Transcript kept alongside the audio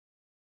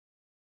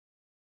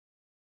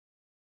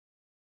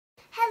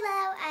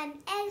Hello, I'm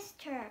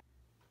Esther.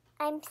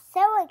 I'm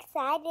so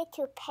excited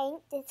to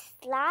paint this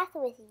sloth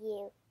with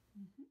you.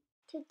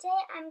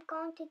 Today I'm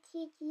going to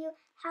teach you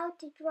how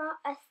to draw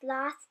a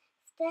sloth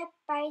step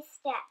by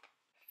step.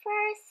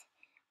 First,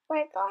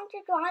 we're going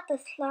to draw the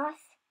sloth's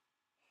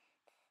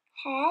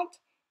head,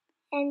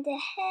 and the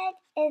head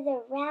is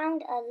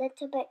around a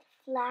little bit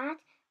flat,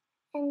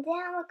 and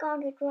then we're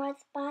going to draw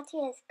its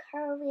body as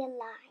curvy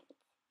lines.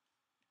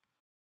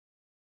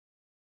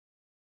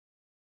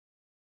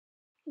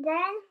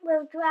 Then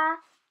we'll draw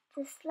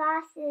the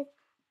sloth's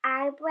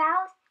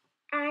eyebrows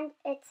and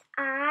its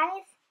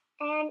eyes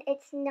and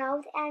its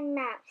nose and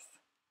mouth.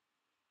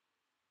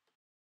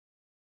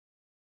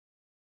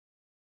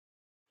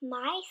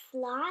 My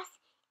sloth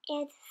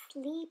is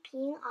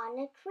sleeping on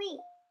a tree.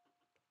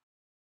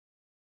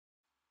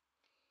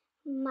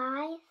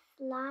 My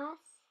sloth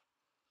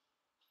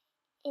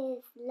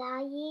is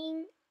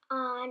lying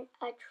on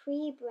a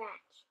tree branch.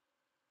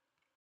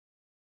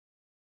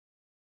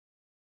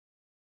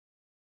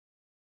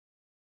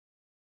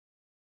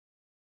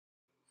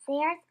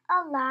 There's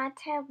a lot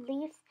of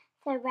leaves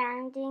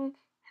surrounding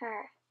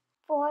her.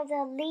 For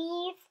the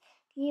leaves,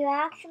 you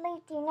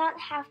actually do not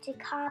have to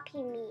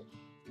copy me.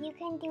 You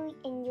can do it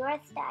in your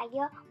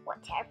style,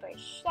 whatever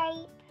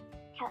shape,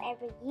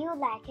 however you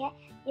like it.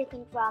 You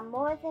can draw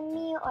more than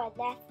me or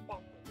less than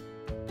me.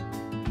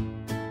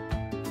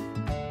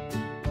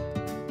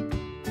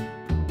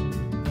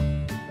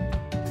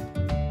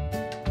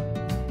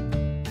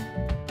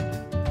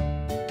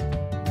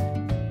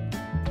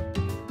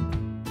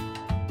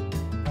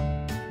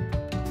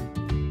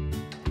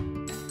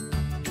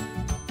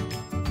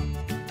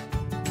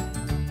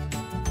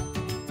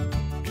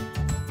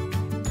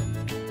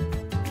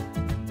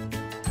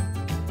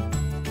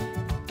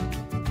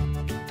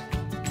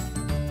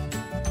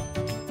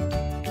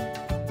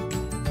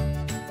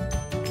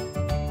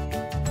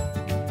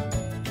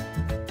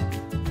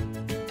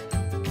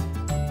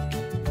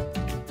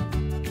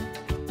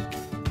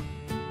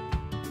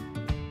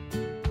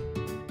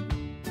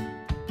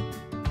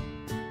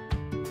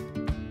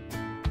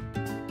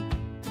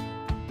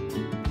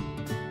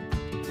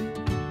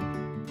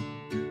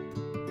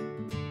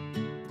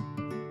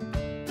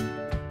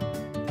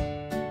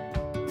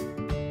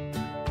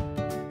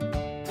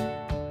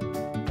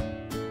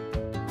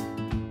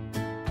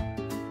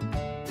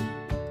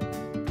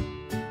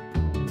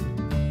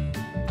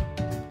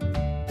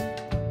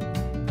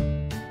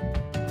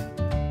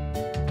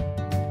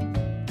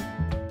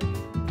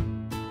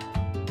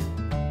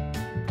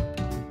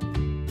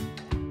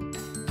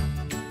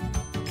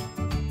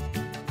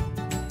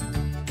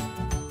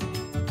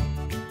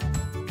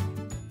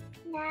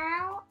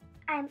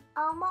 I'm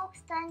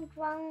almost done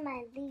drawing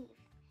my leaf,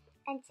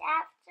 and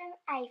after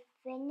I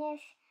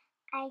finish,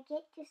 I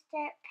get to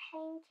start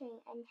painting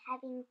and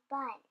having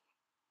fun.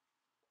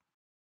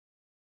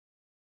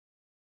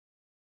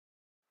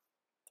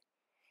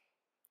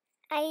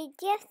 I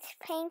just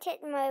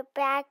painted my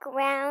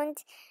background.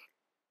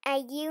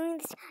 I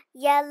used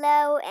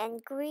yellow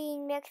and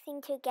green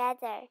mixing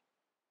together.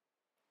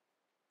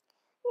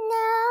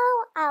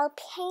 Now I'll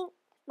paint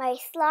my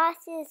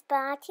sloth's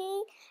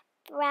body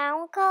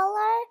brown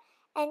color,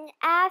 and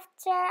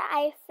after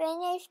I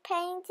finish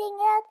painting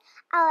it,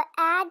 I'll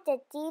add the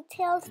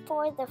details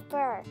for the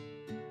fur.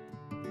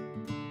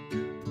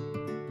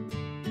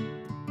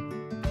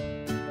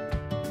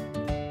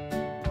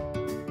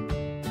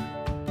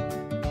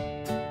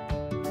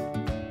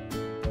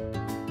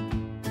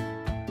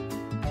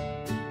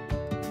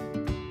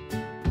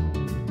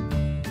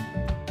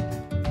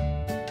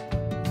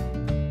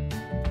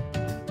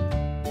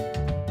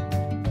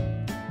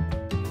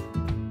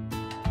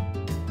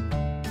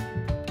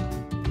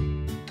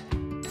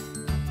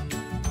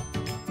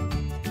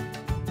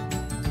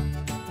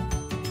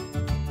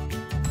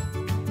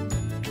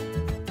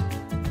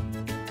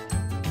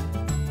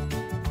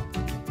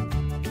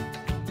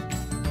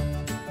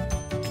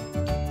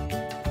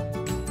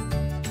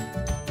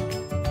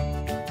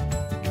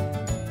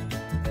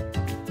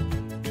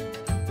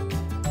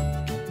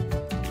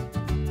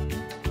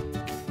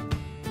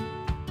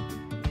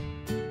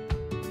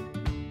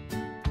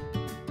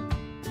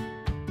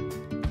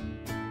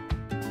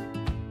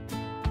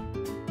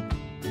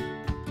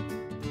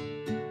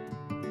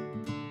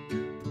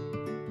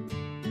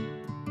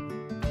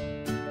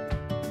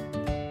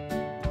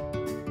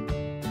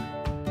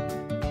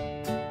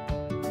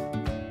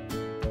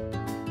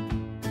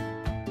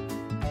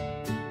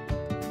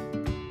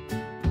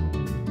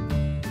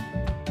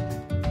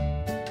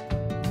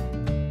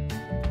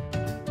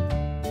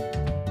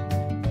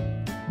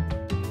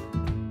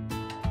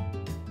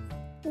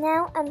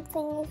 Now I'm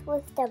finished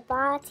with the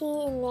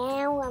body, and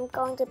now I'm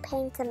going to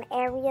paint some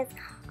areas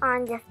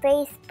on the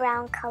face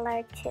brown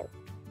color too.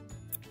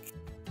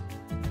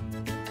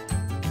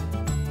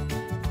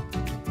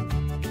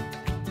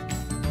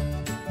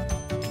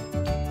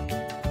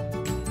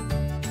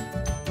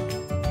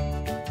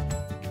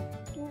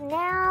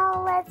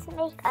 Now let's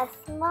make a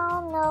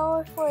small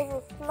nose for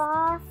the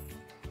sloth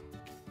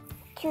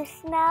to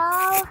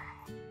smell.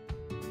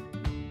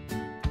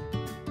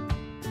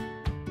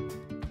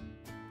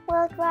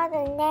 we'll draw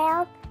the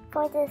nails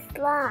for the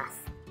sloth.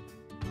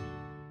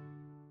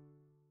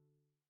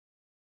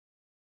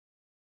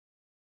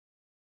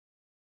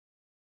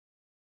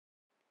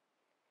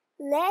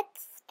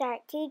 Let's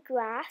start to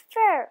draw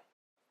fur.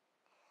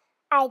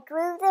 I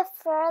drew the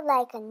fur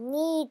like a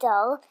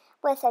needle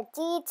with a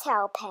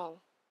detail pen.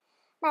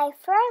 My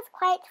fur is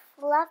quite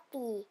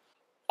fluffy.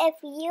 If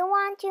you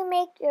want to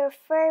make your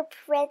fur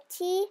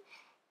pretty,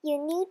 you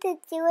need to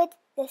do it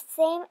the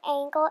same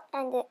angle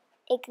and the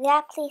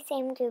exactly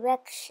same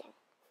direction.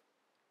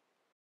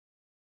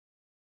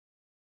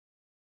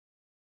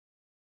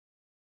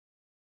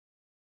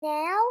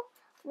 Now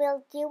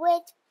we'll do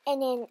it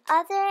in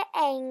another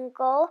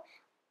angle,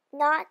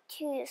 not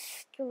too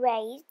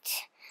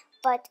straight,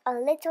 but a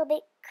little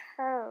bit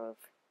curved.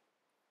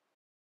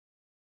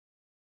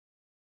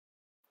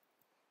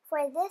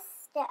 For this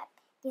step,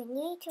 you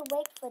need to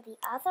wait for the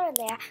other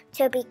layer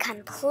to be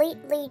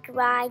completely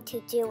dry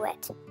to do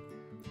it.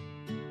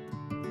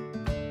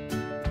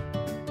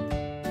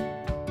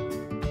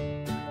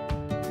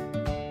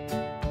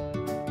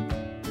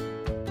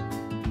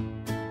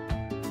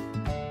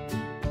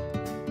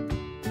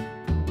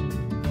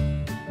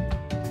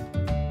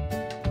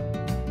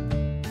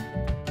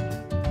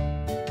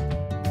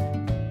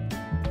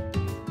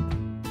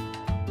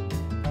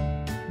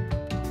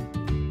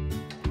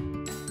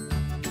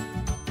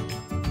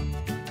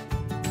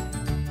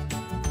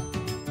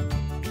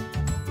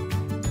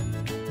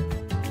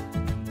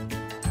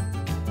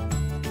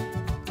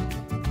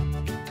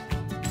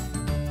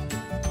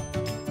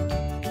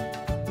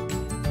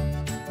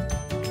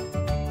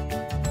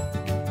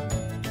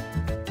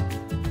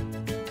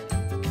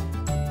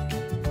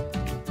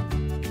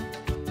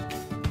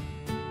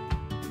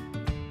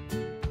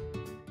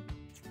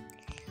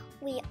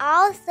 We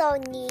also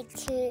need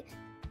to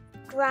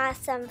draw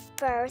some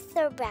furs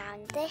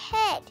around the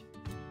head.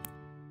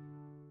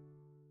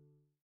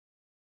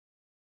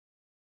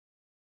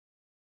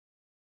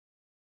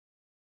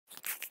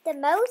 The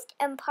most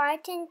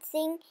important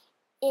thing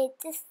is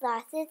the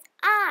sloth's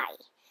eye.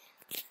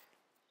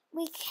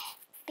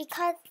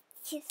 Because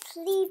she's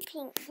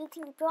sleeping, you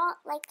can draw it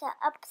like an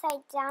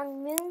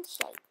upside-down moon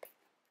shape.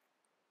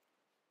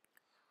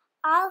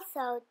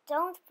 Also,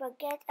 don't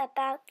forget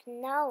about the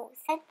nose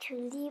and to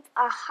leave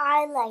a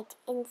highlight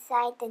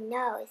inside the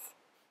nose.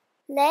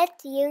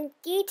 Let's use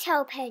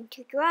detail pen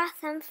to draw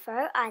some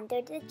fur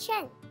under the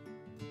chin.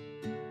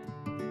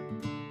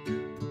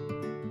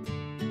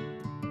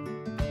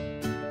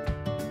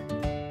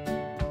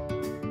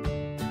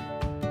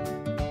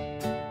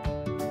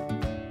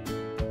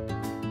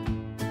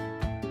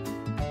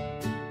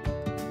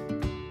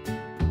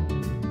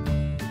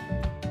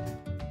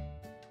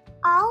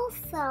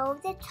 Also,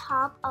 the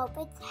top of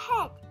its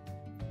head.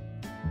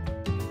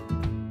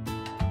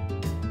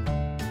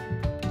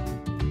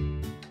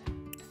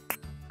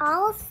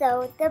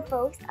 Also, the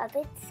both of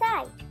its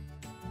sides.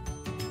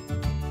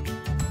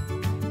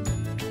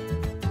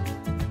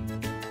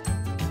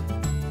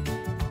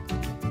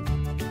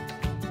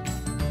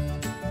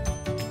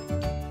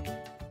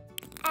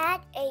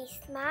 Add a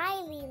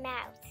smiley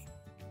mouth.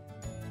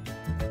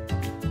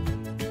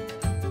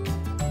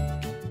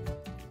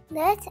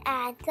 Let's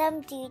add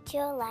some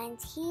detail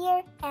lines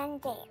here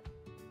and there.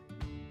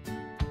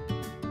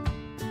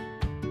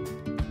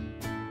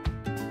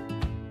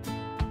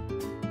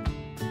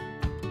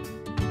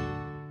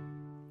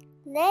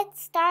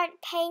 Let's start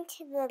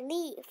painting the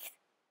leaf.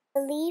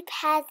 The leaf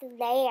has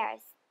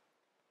layers.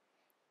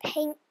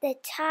 Paint the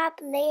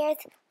top layers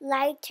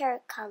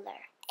lighter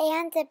color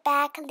and the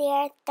back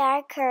layer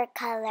darker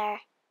color.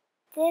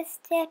 This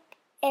tip,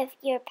 if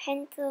your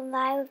pencil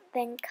line has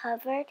been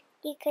covered,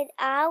 you could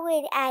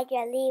always add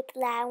your leaf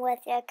line with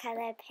your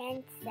colored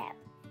pencil.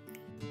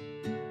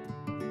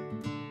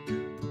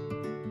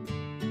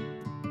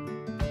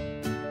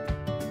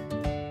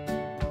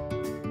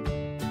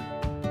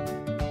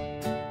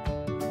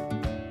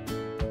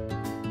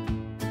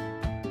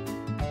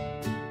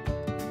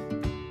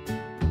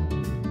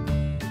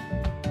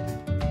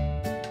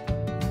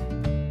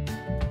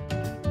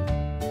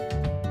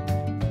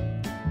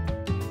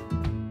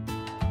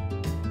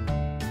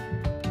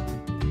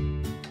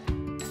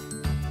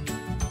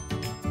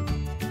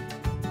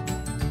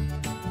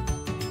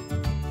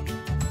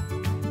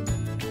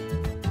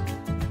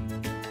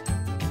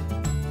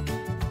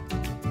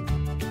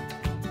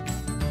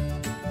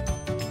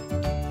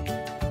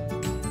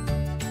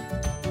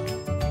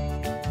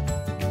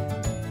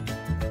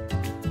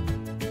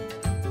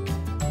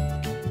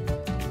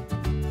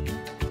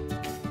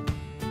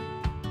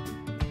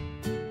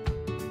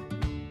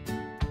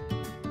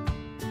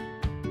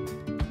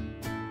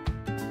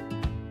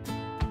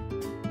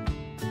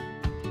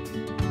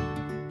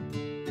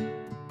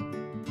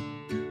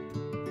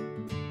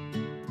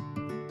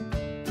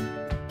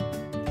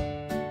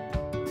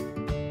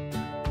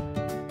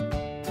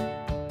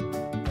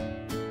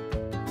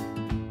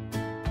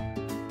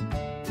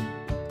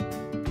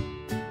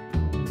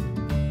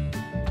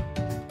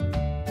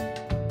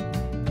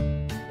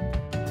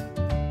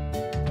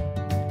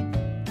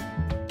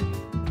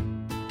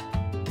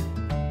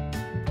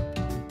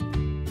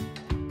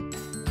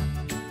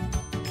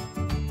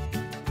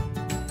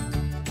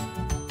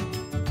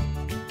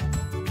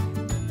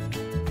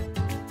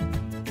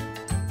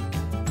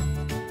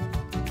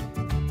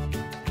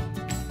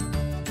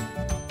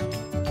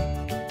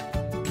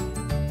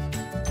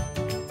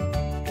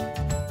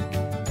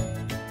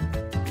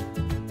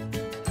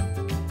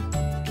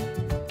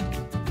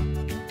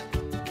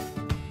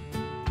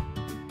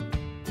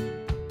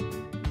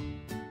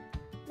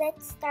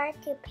 Let's start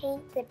to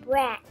paint the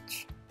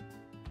branch.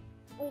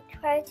 We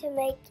try to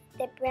make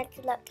the branch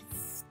look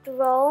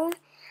strong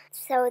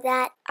so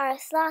that our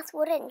sloth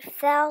wouldn't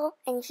fall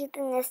and she's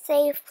in a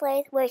safe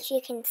place where she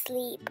can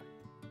sleep.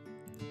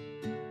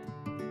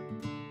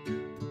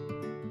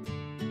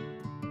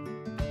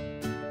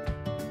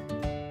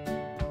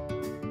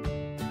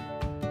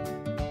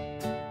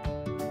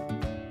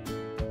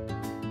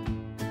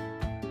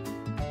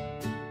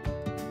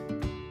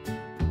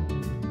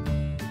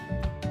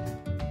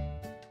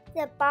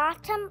 The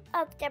bottom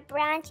of the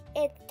branch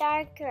is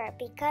darker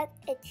because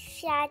it's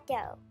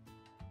shadow.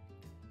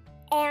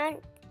 And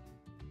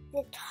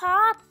the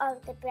top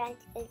of the branch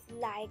is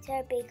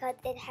lighter because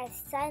it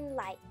has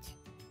sunlight.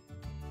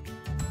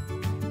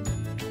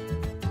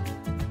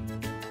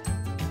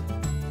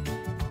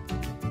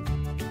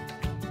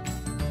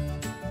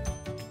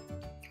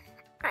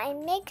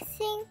 I'm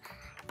mixing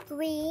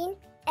green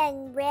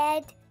and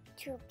red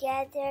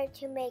together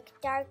to make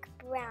dark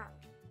brown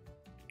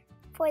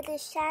for the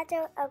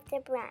shadow of the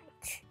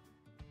branch.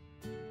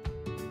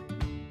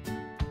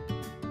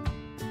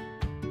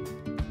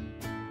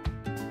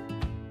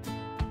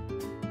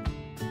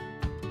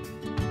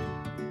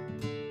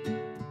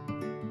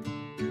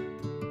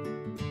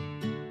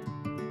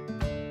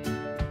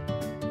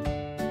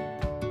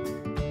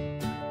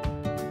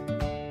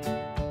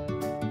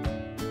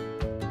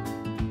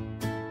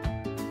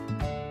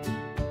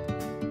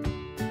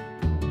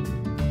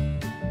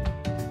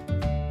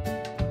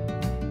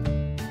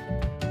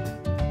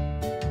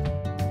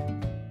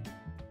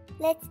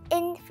 Let's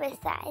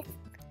emphasize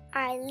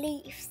our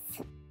leaves.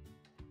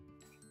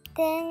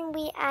 Then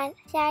we add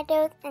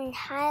shadows and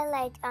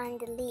highlights on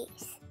the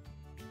leaves.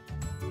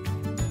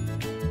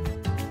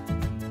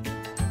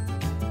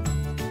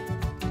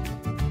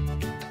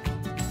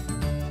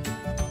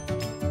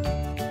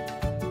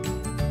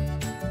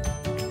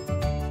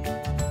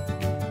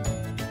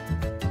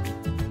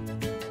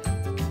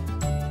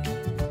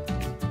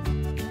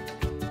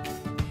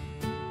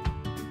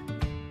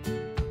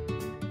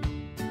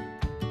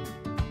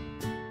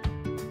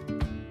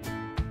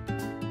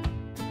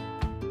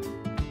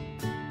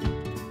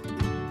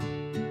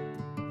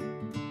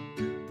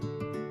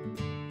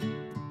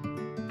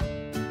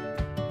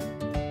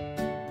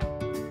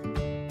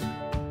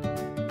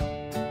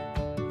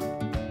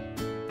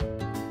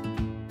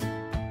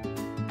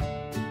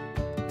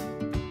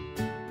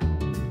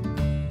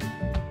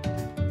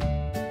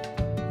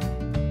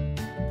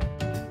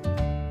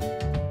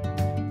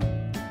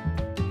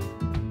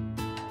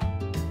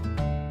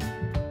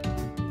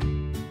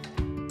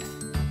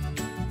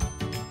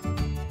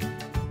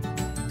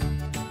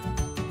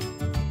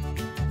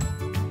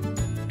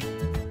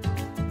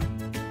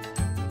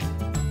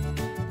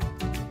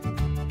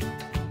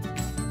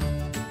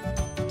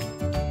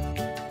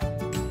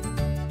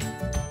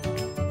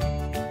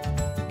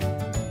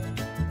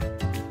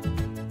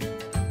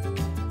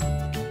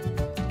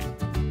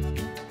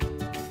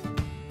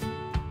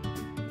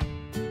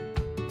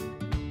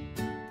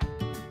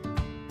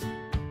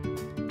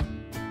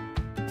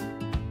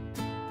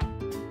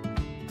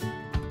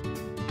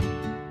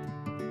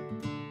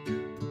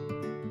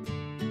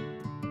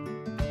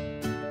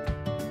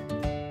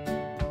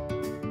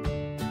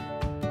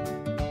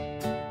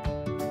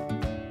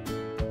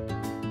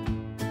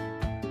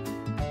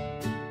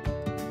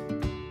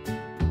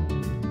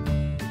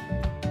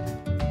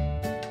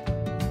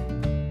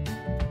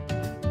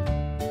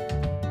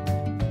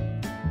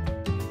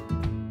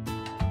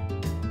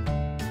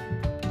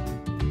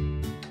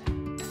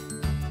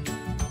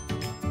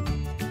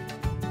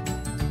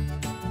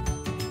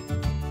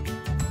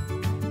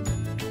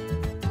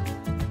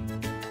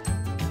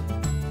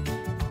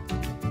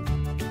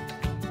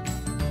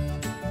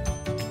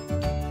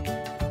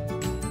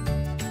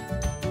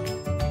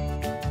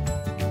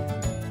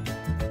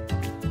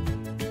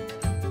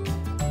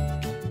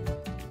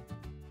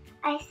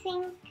 I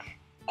think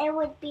it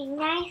would be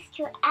nice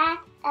to add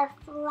a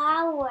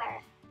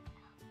flower.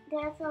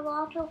 There's a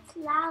lot of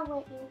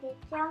flowers in the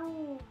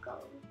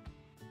jungle.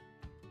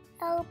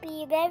 It'll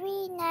be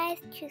very nice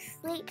to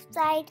sleep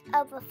side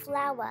of a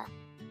flower.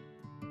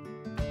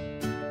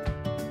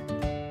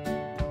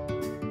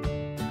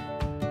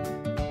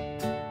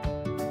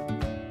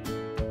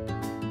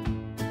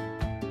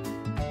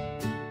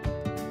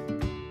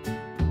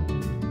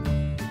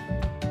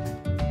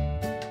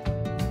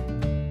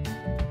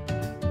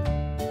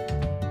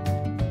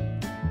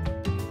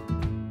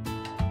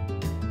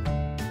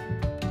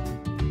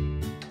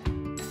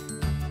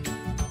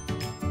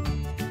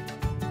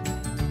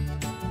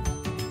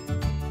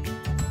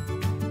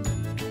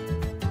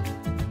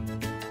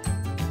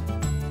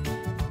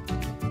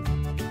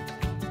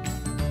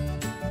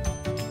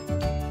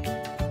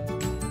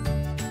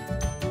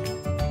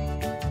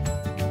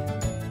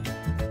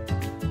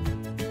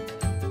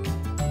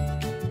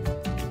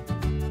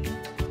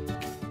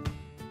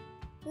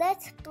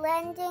 Let's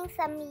blend in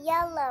some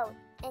yellow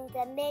in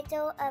the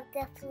middle of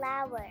the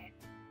flower.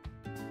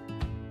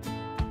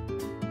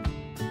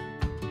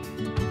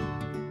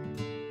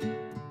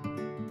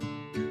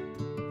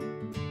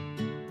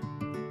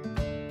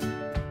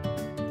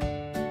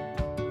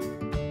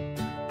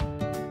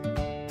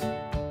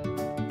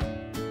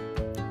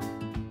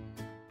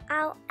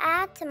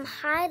 some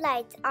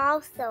highlights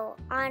also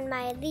on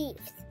my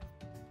leaves.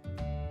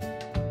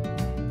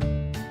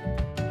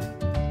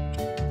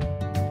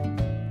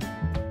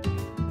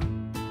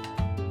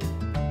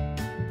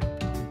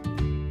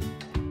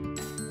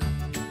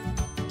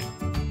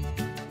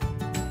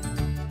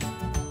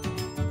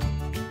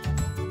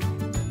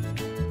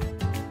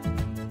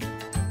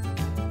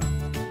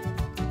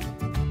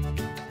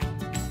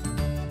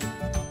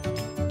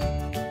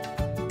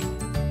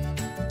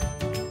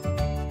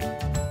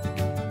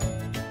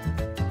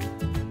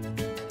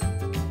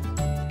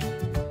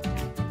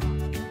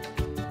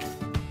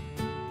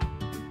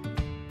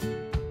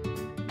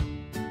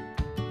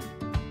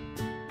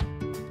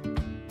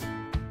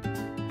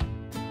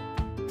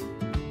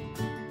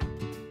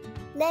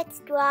 Let's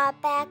draw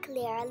back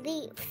their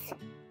leaves.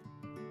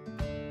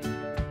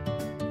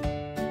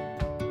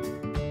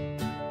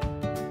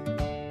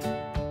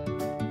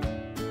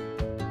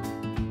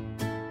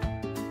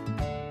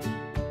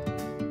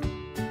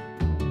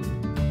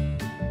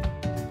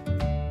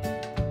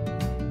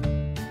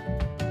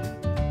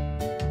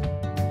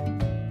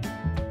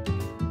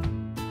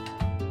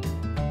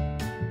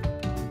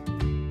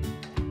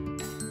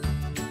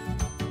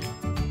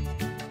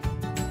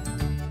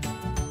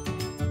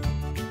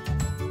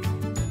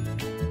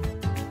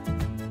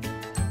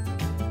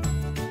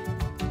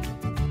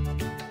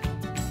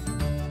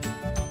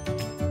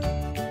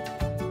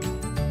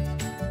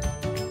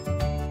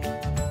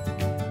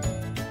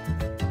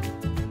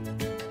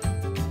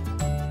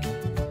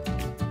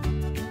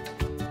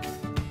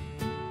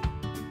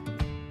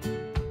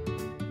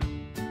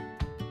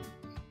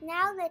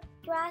 Now let's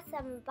draw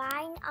some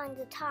vine on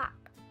the top.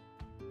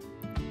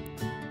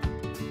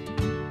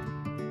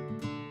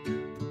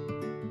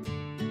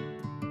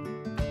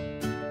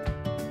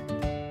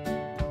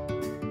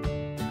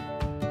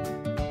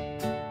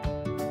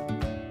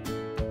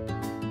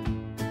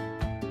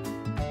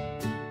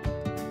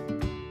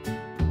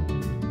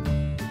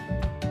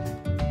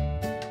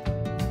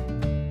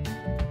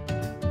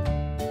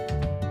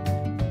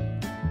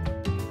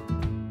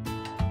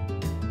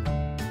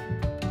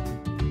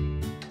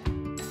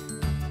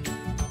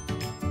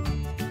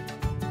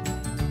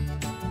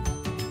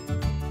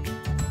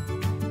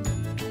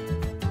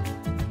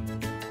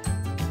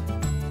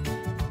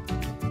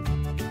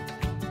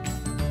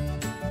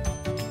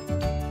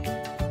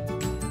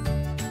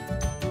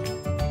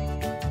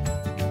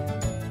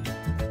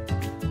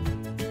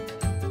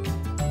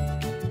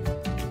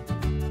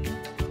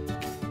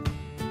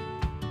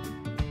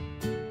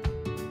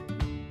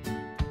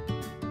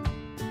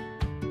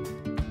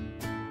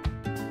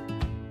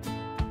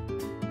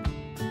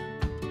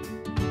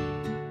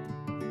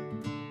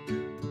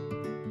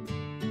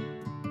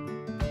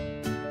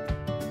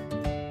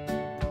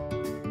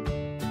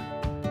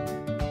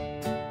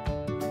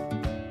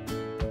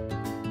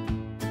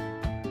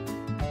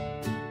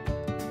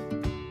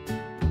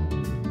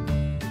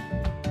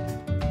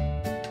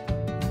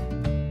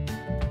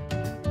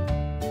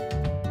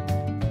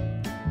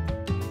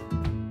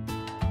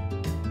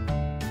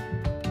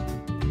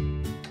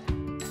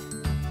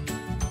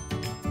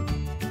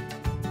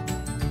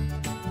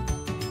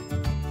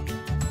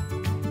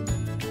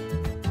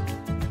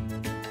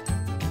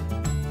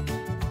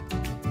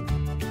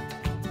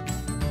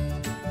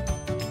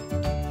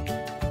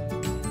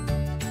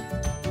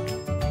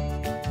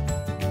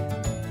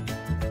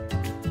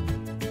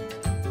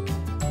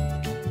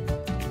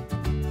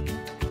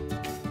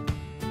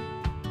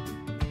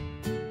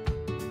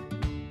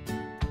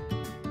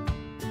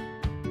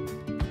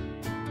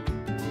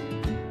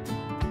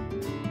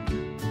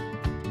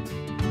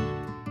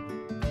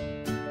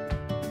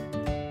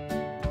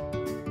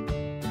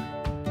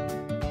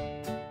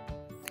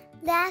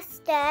 Last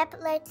step,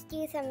 let's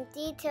do some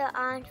detail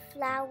on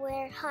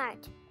flower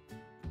heart.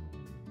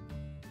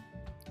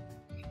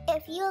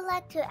 If you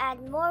like to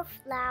add more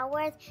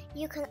flowers,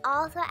 you can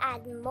also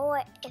add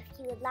more if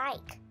you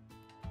like.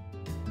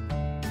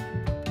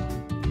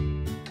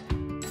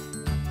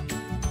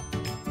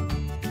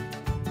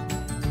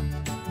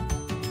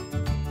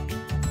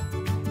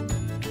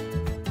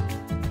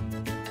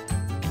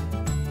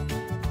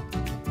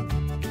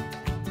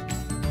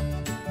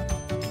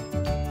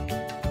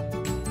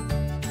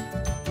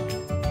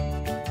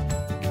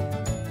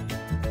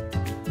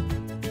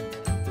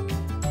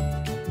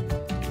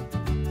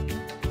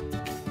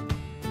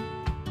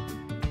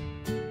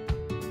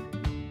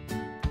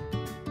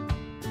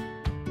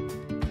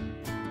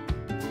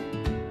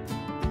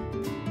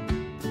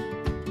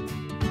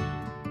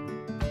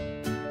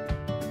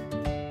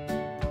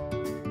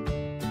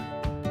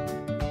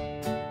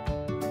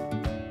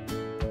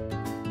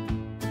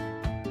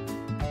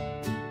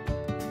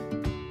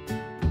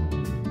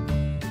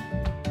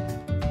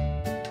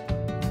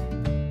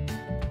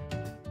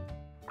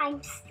 I'm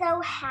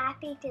so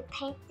happy to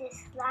paint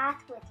this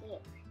sloth with you.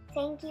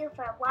 Thank you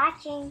for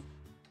watching.